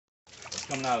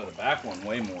coming out of the back one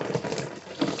way more.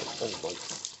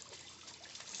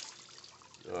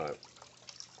 Alright.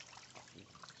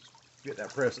 Get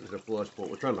that press into the flush port.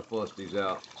 We're trying to flush these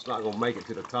out. It's not going to make it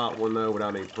to the top one though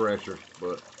without any pressure,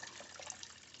 but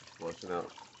flushing out,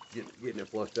 getting it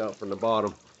flushed out from the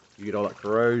bottom. You get all that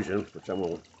corrosion, which I'm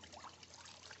going to,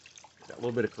 that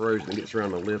little bit of corrosion that gets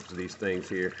around the lips of these things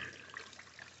here.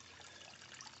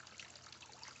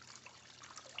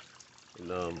 And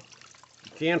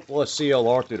you can flush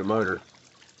CLR through the motor,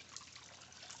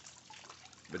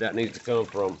 but that needs to come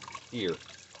from here.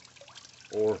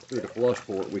 Or through the flush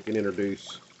port, we can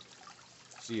introduce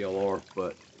CLR,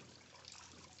 but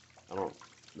I don't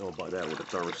know about that with the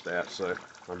thermostat. So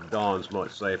Dawn's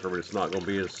much safer, but it's not going to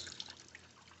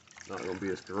be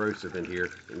as corrosive in here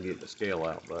and get the scale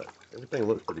out. But everything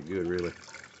looks pretty good, really.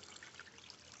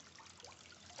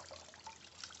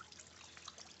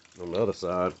 On the other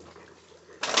side,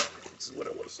 this is what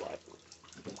it looks like.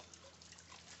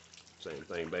 Same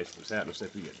thing basically is happening,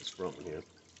 except we get this front one here.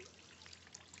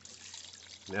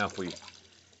 Now if we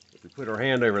put our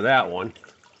hand over that one,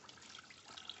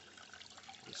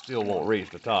 it still won't reach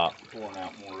the top. Pouring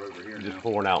out more over here. Just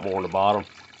pouring out more on the bottom.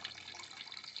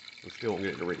 We still won't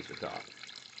get it to reach the top.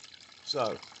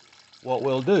 So what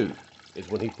we'll do is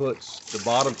when he puts the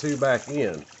bottom two back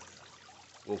in,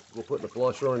 we'll put the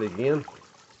flusher on it again,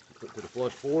 put it to the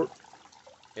flush port,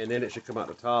 and then it should come out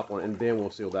the top one, and then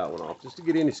we'll seal that one off, just to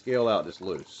get any scale out that's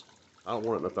loose. I don't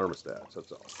want it in the thermostats,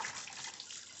 that's all.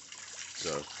 So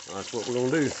that's what we're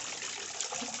going to do.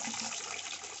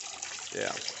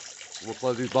 Yeah, we'll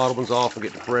close these bottom ones off and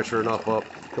get the pressure enough up,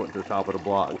 come to the top of the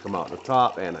block and come out the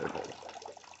top anode hole.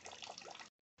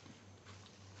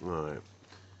 Alright,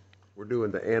 we're doing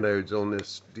the anodes on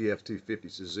this DF250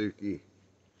 Suzuki.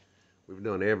 We've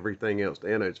done everything else. The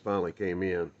anodes finally came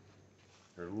in.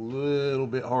 They're a little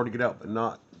bit hard to get out, but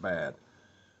not bad.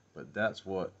 But that's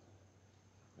what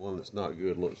one that's not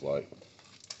good looks like.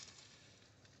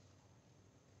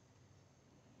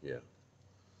 Yeah,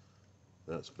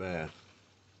 that's bad.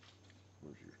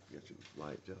 Where's your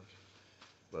light, Josh?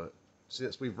 But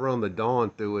since we've run the Dawn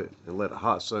through it and let it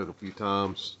hot soak a few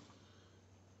times,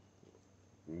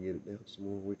 we can get it down some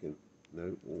more. We can, no,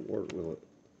 it won't work, will it?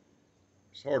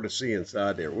 It's hard to see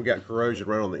inside there. We got corrosion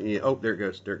right on the end. Oh, there it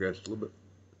goes. There it goes. A little bit.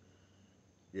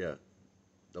 Yeah,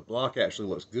 the block actually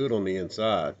looks good on the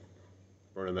inside.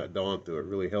 Running that Dawn through it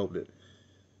really helped it.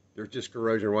 There's just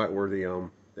corrosion right where the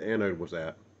anode was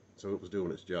at, so it was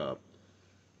doing its job.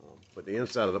 But the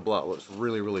inside of the block looks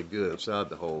really, really good inside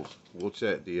the holes. We'll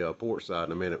check the port side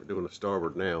in a minute. We're doing the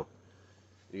starboard now.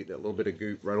 You get that little bit of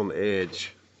goop right on the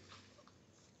edge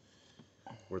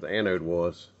where the anode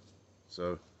was.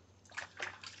 So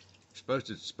you're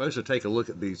supposed to take a look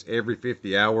at these every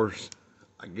 50 hours.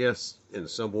 I guess in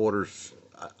some waters,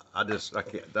 I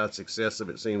can't. That's excessive,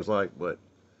 it seems like, but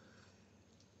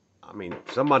I mean,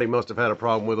 somebody must have had a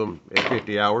problem with them at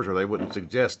 50 hours, or they wouldn't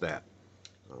suggest that.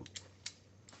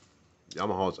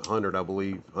 Yamaha's 100, I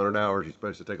believe, 100 hours. You're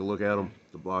supposed to take a look at them,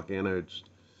 the block anodes,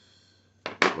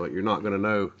 but you're not going to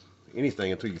know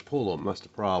anything until you pull them. That's the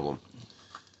problem.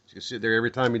 You can sit there every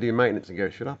time you do maintenance and go,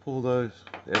 should I pull those?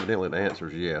 Evidently, the answer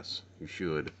is yes, you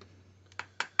should.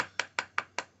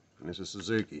 And this is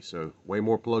Suzuki, so way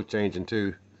more plug changing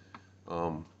too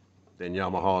than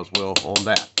Yamaha as well on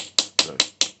that. So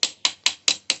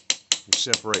you're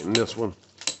separating this one.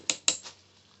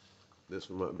 This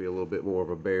one might be a little bit more of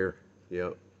a bear.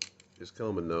 Yep, it's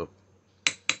coming though.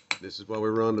 This is why we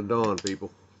run the Dawn,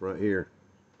 people, right here.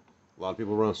 A lot of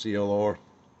people run CLR.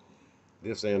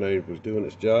 This anode was doing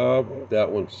its job. That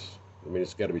one's, I mean,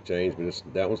 it's got to be changed,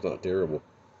 but that one's not terrible.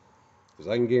 Because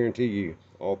I can guarantee you,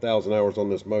 all 1,000 hours on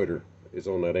this motor is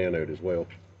on that anode as well.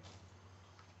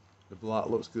 The block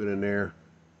looks good in there.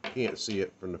 Can't see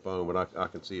it from the phone, but I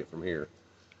can see it from here.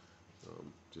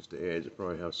 Just the edge, it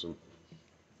probably has some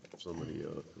of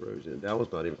the corrosion. That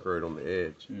one's not even corroded on the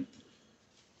edge.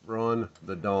 Run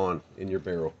the Dawn in your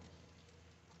barrel.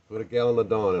 Put a gallon of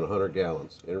Dawn in 100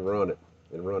 gallons and run it,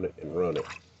 and run it, and run it.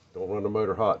 Don't run the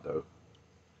motor hot though.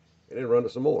 And then run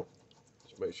it some more.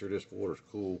 Just make sure this water's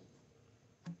cool.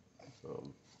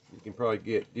 You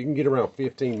can get around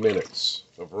 15 minutes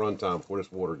of run time before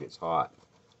this water gets hot.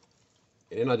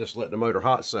 And then I just let the motor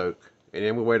hot soak, and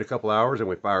then we wait a couple hours and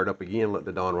we fire it up again, let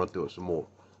the Dawn run through it some more.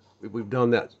 We've done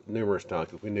that numerous times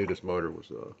because we knew this motor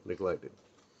was neglected.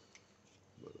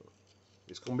 But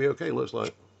it's going to be okay, looks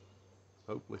like.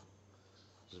 Hopefully.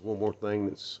 This is one more thing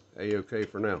that's a-okay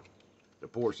for now. The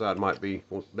port side might be,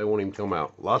 they won't even come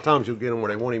out. A lot of times you'll get them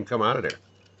where they won't even come out of there.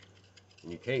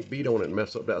 And you can't beat on it and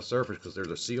mess up that surface because there's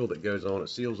a seal that goes on. It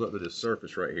seals up to this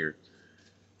surface right here.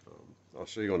 I'll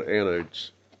show you on the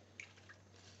anodes.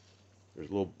 There's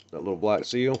that little black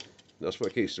seal. That's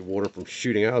what keeps the water from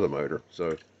shooting out of the motor.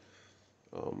 So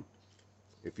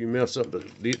if you mess up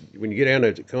when you get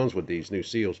anodes, it comes with these new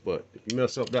seals. But if you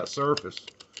mess up that surface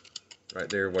right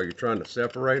there while you're trying to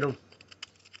separate them,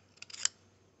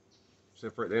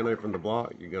 separate the anode from the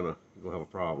block, you're gonna have a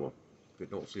problem if it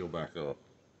don't seal back up.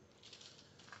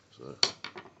 So,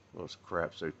 well, this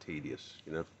crap's so tedious,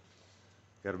 you know.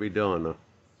 Got to be done though.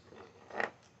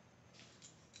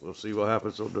 We'll see what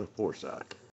happens on the port side.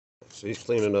 So he's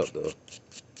cleaning up the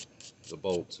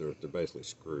bolts. They're basically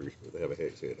screws, but they have a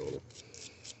hex head on them.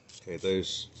 Okay,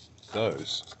 those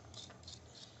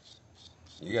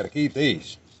you got to keep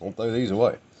these. Don't throw these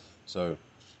away. So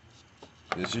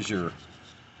this is your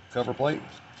cover plate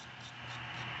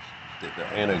that the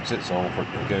anode sits on.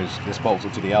 This bolts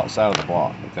into the outside of the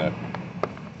block. Okay.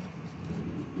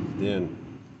 Then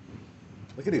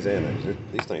look at these anodes.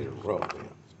 These things are rough, man.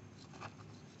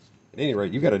 At any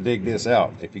rate, you got to dig this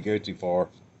out. If you go too far,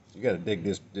 you got to dig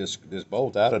this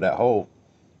bolt out of that hole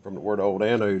from where the old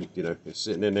anode, you know, is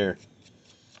sitting in there,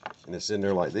 and it's in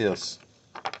there like this.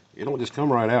 It don't just come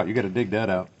right out. You got to dig that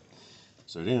out.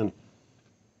 So then,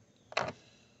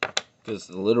 because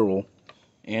the literal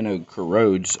anode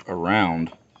corrodes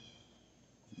around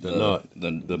the nut,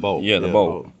 the bolt. Yeah, the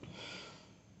bolt.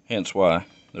 Hence why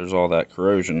there's all that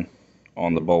corrosion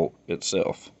on the bolt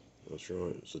itself. That's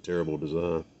right. It's a terrible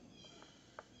design.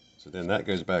 So then that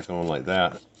goes back on like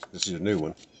that. This is a new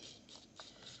one.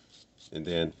 And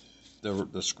then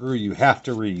the screw you have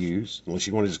to reuse, unless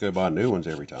you want to just go buy new ones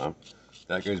every time.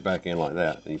 That goes back in like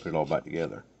that, and you put it all back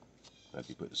together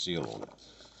after you put the seal on it.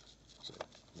 So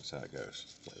that's how it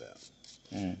goes, like that.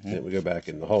 Then we go back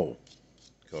in the hole,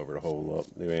 cover the hole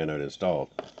up, new anode installed.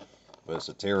 But it's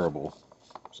it's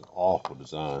an awful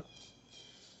design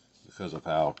because of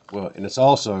how well, and it's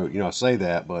also, you know, I say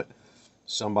that, but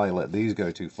somebody let these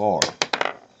go too far.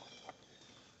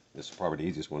 This is probably the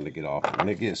easiest one to get off. When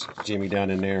it gets jimmy down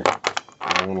in there,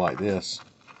 one like this,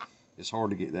 it's hard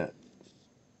to get that.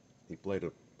 He played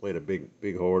a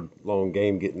big hard long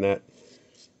game getting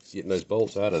those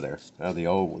bolts out of there, out of the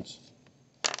old ones.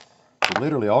 So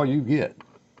literally all you get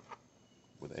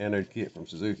with the anode kit from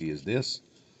Suzuki is this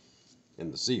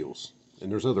and the seals. And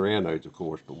there's other anodes, of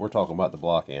course, but we're talking about the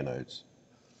block anodes.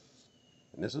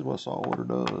 And this is what salt water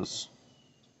does.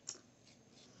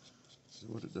 This is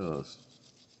what it does.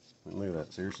 Look at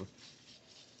that, seriously.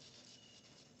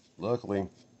 Luckily,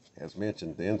 as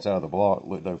mentioned, the inside of the block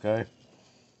looked okay.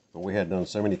 But we had done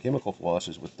so many chemical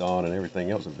flushes with Dawn and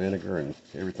everything else, and vinegar and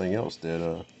everything else,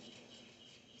 that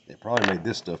it probably made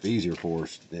this stuff easier for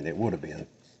us than it would have been.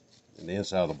 And the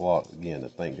inside of the block, again,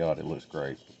 thank God, it looks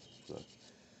great. So,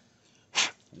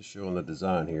 just showing the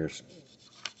design here. It's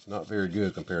not very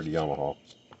good compared to Yamaha.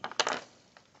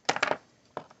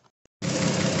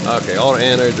 Okay, all the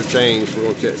anodes are changed. We're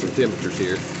going to check some temperatures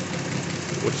here.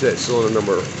 We'll check cylinder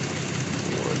number 1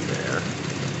 there.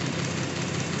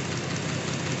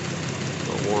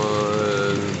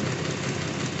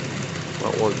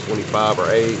 About 125 or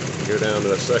 8. Go down to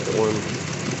the second one,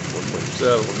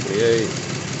 127, 128.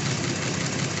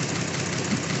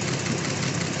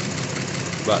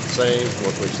 About the same,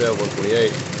 127,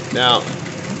 128. Now,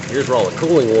 here's where all the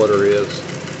cooling water is.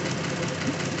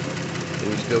 And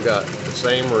you still got the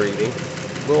same reading.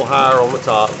 A little higher on the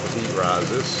top as heat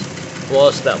rises.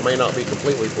 Plus, that may not be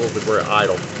completely full because we're at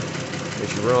idle.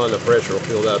 As you run, the pressure will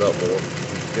fill that up more.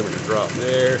 Temperature drop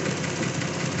there.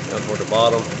 Down toward the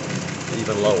bottom,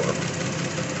 even lower.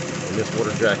 And this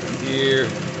water jacket here,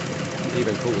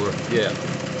 even cooler. Yeah.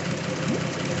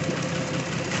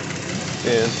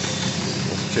 And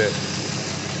let's check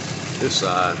this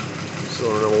side.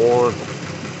 Cylinder number 1.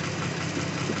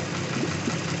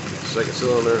 Second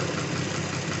cylinder.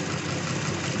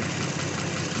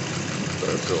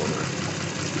 Third cylinder.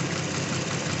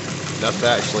 That's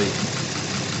actually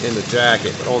in the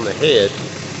jacket, but on the head,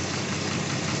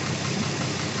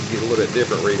 you get a little bit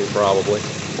different reading probably.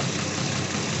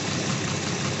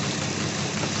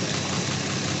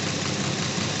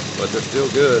 But they're still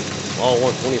good. All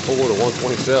 124 to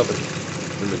 127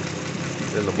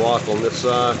 in the block on this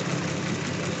side.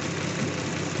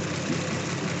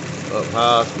 Up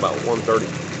high, it's about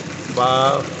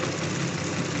 135.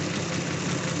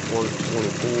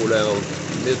 124 down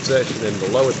midsection, and the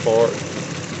lowest part,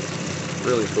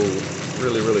 really cool.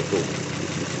 Really, really cool.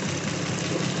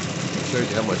 It shows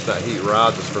you how much that heat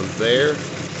rises from there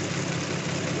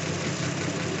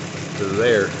to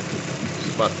there.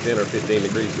 It's about 10 or 15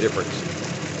 degrees difference.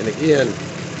 And again,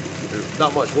 there's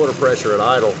not much water pressure at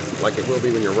idle like it will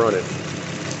be when you're running.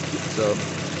 So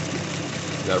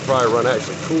That'll probably run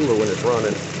actually cooler when it's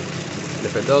running. And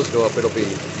if it does go up, it'll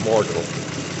be marginal.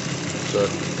 So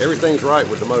everything's right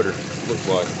with the motor, looks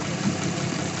like.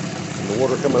 And the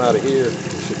water coming out of here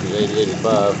should be 80,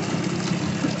 85.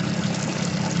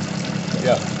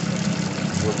 Yeah,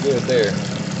 we're good there.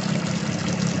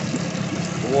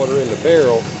 The water in the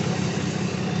barrel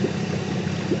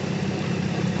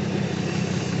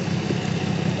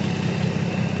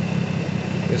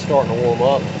is starting to warm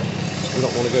up. We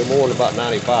don't want to go more than about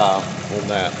 95 on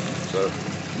that. So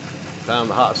time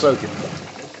to hot soak it.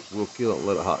 We'll kill it and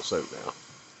let it hot soak now.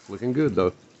 Looking good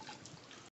though.